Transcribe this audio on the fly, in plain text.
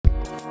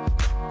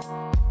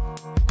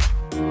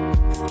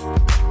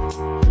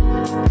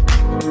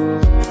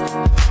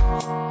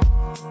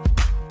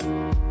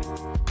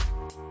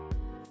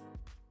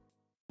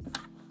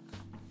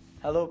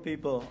Hello,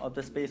 people of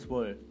the space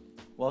world.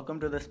 Welcome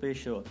to the Space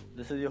Show.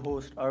 This is your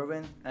host,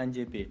 Arvind and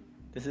JP.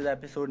 This is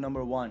episode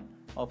number 1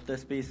 of the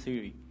Space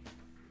series.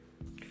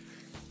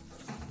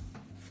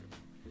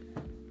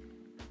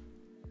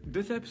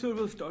 This episode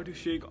will start to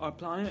shake our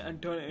planet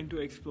and turn it into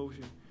an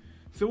explosion.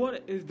 So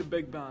what is the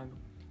Big Bang?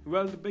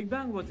 Well, the Big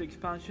Bang was the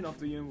expansion of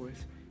the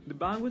universe. The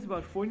Bang was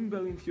about 14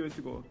 billion years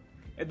ago.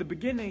 At the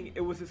beginning,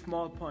 it was a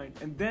small point,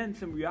 and then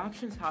some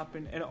reactions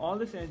happened and all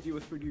this energy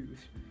was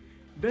produced.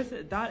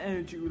 That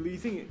energy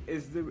releasing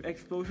is the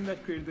explosion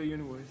that created the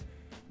universe.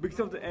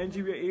 Because of the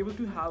energy, we are able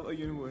to have a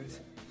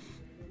universe.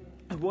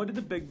 And what did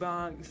the Big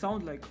Bang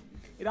sound like?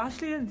 It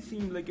actually didn't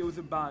seem like it was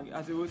a bang,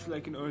 as it was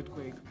like an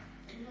earthquake.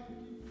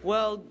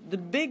 Well, the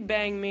Big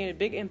Bang made a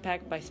big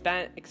impact by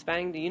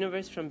expanding the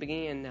universe from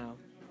beginning and now.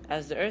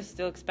 As the Earth is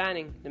still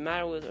expanding, the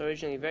matter was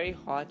originally very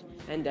hot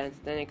and dense,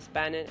 then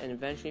expanded and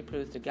eventually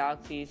produced the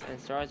galaxies and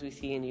stars we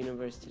see in the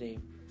universe today.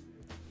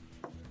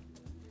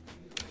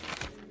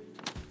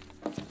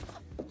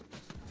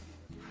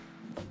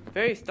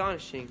 Very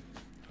astonishing.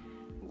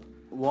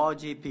 Wow,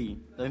 JP,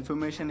 the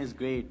information is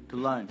great to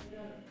learn.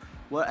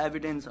 What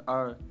evidence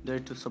are there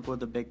to support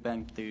the Big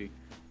Bang theory?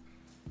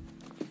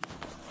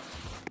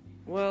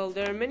 Well,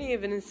 there are many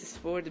evidence to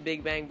support the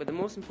Big Bang, but the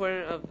most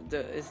important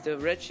is the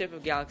redshift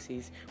of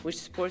galaxies, which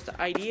supports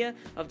the idea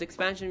of the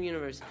expansion of the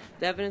universe.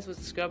 The evidence was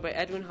described by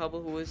Edwin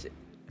Hubble, who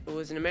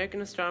was an American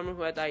astronomer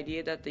who had the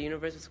idea that the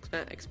universe was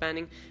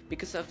expanding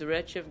because of the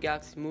redshift of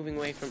galaxies moving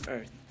away from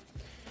Earth.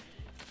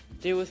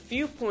 There were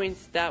few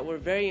points that were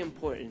very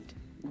important.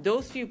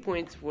 Those few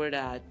points were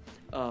that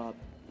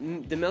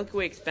the Milky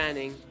Way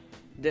expanding,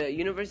 the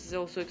universe is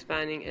also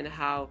expanding, and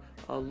how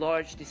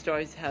large the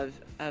stars have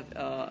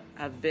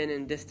been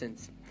in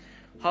distance.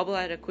 Hubble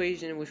had an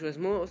equation which was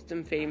most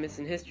famous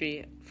in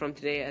history from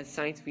today as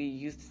science we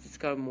use to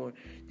discover more.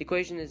 The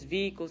equation is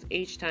V equals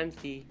H times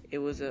D. It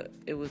was a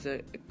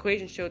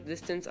equation showed the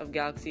distance of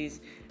galaxies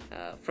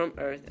from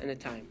Earth and the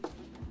time.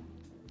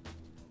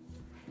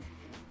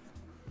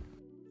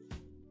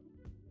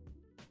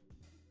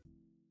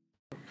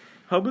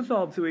 Hubble's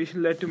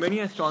observation led to many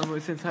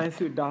astronomers and scientists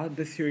to adopt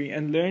this theory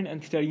and learn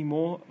and study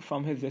more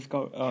from his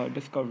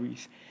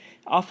discoveries.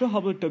 After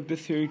Hubble took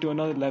this theory to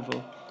another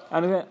level,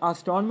 an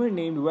astronomer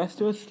named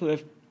Lester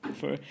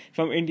Slipher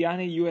from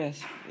Indiana,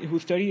 US, who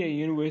studied at a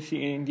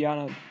university in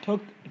Indiana,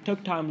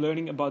 took time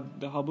learning about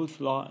the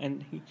Hubble's law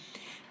and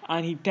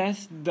he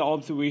tested the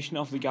observation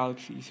of the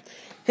galaxies.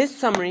 His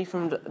summary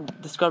from the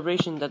discovery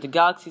that the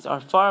galaxies are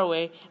far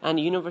away and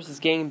the universe is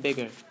getting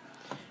bigger.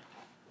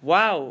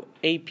 Wow,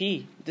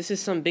 AP, this is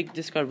some big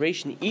discovery.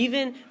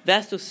 Even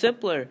Lester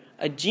Slipher,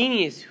 a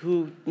genius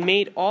who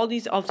made all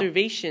these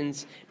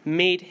observations,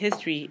 made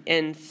history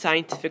in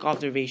scientific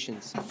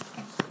observations.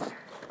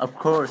 Of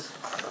course.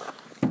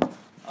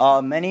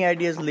 Many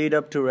ideas lead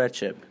up to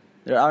redshift.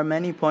 There are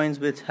many points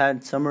which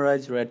had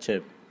summarized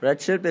redshift.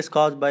 Redshift is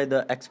caused by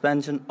the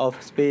expansion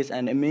of space,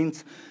 and it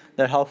means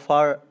that how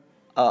far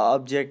an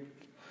object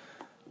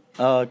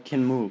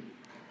can move.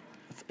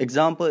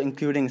 Example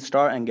including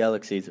star and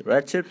galaxies.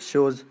 Redshift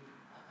shows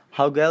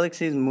how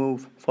galaxies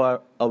move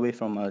far away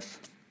from us.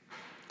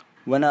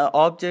 When an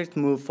object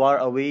moves far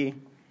away,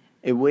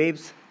 its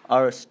waves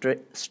are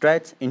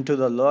stretched into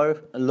the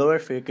lower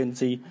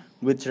frequency,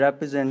 which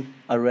represent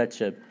a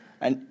redshift,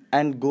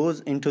 and goes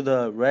into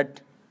the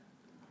red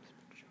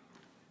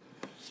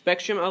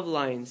spectrum of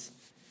lines.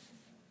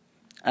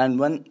 And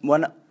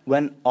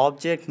when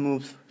object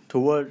moves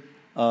toward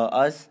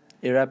us,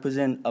 it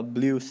represents a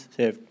blue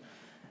shift.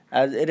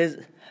 As it is,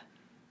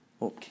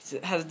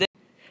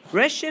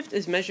 redshift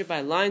is measured by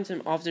lines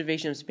from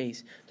observation of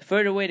space. The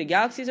further away the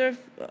galaxies are,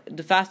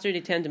 the faster they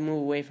tend to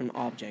move away from the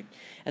object,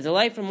 as the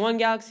light from one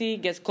galaxy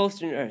gets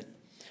closer to Earth.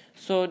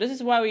 So this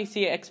is why we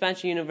see an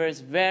expansion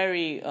universe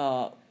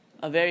a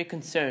very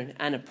concern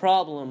and a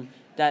problem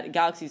that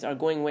galaxies are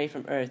going away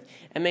from Earth.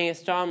 And many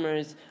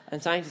astronomers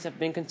and scientists have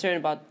been concerned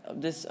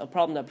about this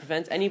problem that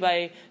prevents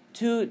anybody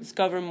to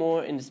discover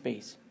more into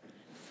space.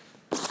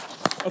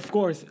 Of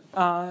course,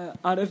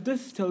 and if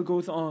this still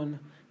goes on,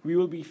 we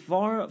will be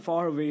far,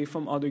 far away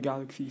from other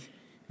galaxies.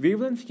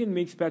 Wavelengths can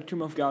make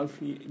spectrum of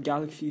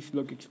galaxies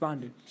look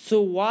expanded. So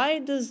why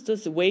does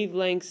this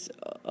wavelengths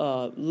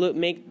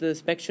make the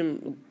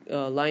spectrum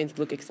lines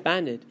look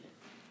expanded?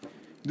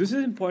 This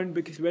is important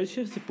because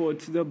redshift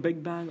supports the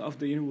Big Bang of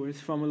the universe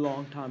from a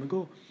long time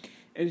ago.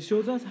 It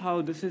shows us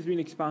how this has been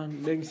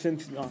expanding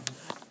since now.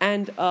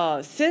 And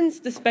since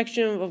the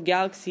spectrum of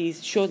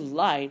galaxies shows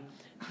light,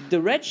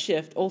 the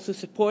redshift also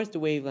supports the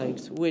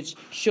wavelengths, which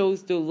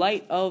shows the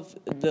light of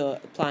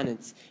the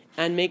planets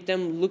and make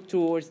them look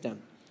towards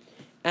them.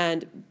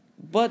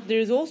 But there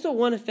is also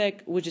one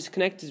effect which is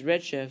connected to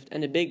redshift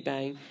and the Big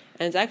Bang,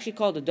 and it's actually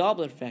called the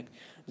Doppler effect.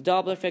 The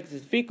Doppler effect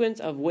is the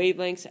frequency of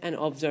wavelengths and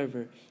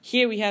observer.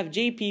 Here we have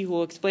JP who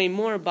will explain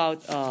more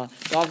about the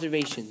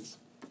observations.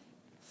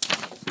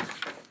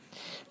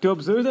 To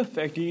observe the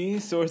effect, you need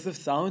a source of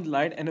sound,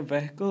 light, and a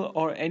vehicle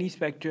or any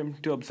spectrum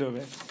to observe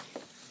it.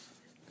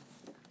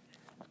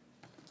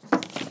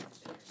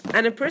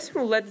 And a person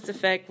who led this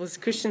effect was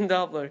Christian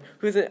Doppler,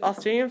 who is an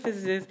Australian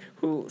physicist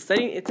who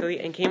studied in Italy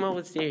and came up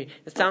with theory.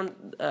 The sound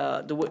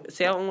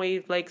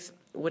wavelengths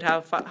would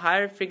have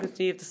higher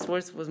frequency if the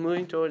source was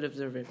moving toward the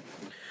observer.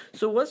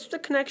 So what's the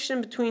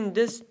connection between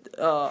this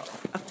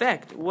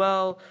effect?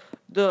 Well,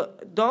 the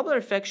Doppler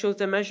effect shows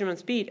the measurement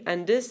speed,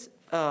 and this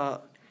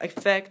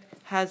effect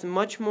has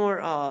much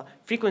more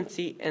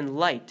frequency in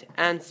light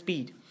and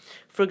speed.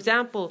 For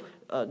example,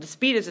 the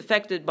speed is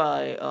affected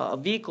by a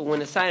vehicle when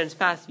the sirens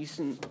pass.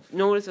 You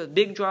notice a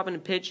big drop in the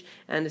pitch,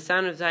 and the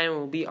sound of the siren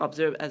will be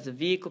observed as the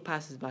vehicle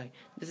passes by.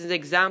 This is an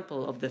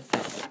example of the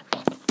effect.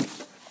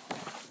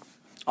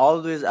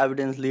 All these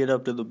evidence lead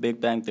up to the Big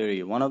Bang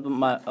Theory. One of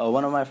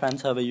my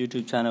friends have a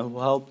YouTube channel who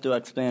helped to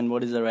explain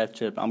what is a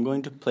redshift. I'm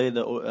going to play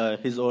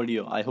his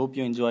audio. I hope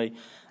you enjoy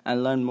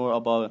and learn more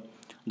about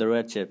the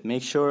redshift.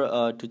 Make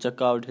sure to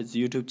check out his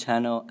YouTube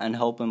channel and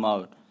help him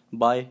out.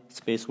 Bye,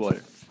 Space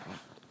World.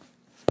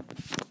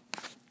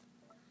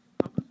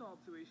 Hubble's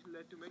observation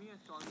led to many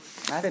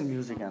astronomers Add in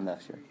music and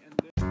that shit. and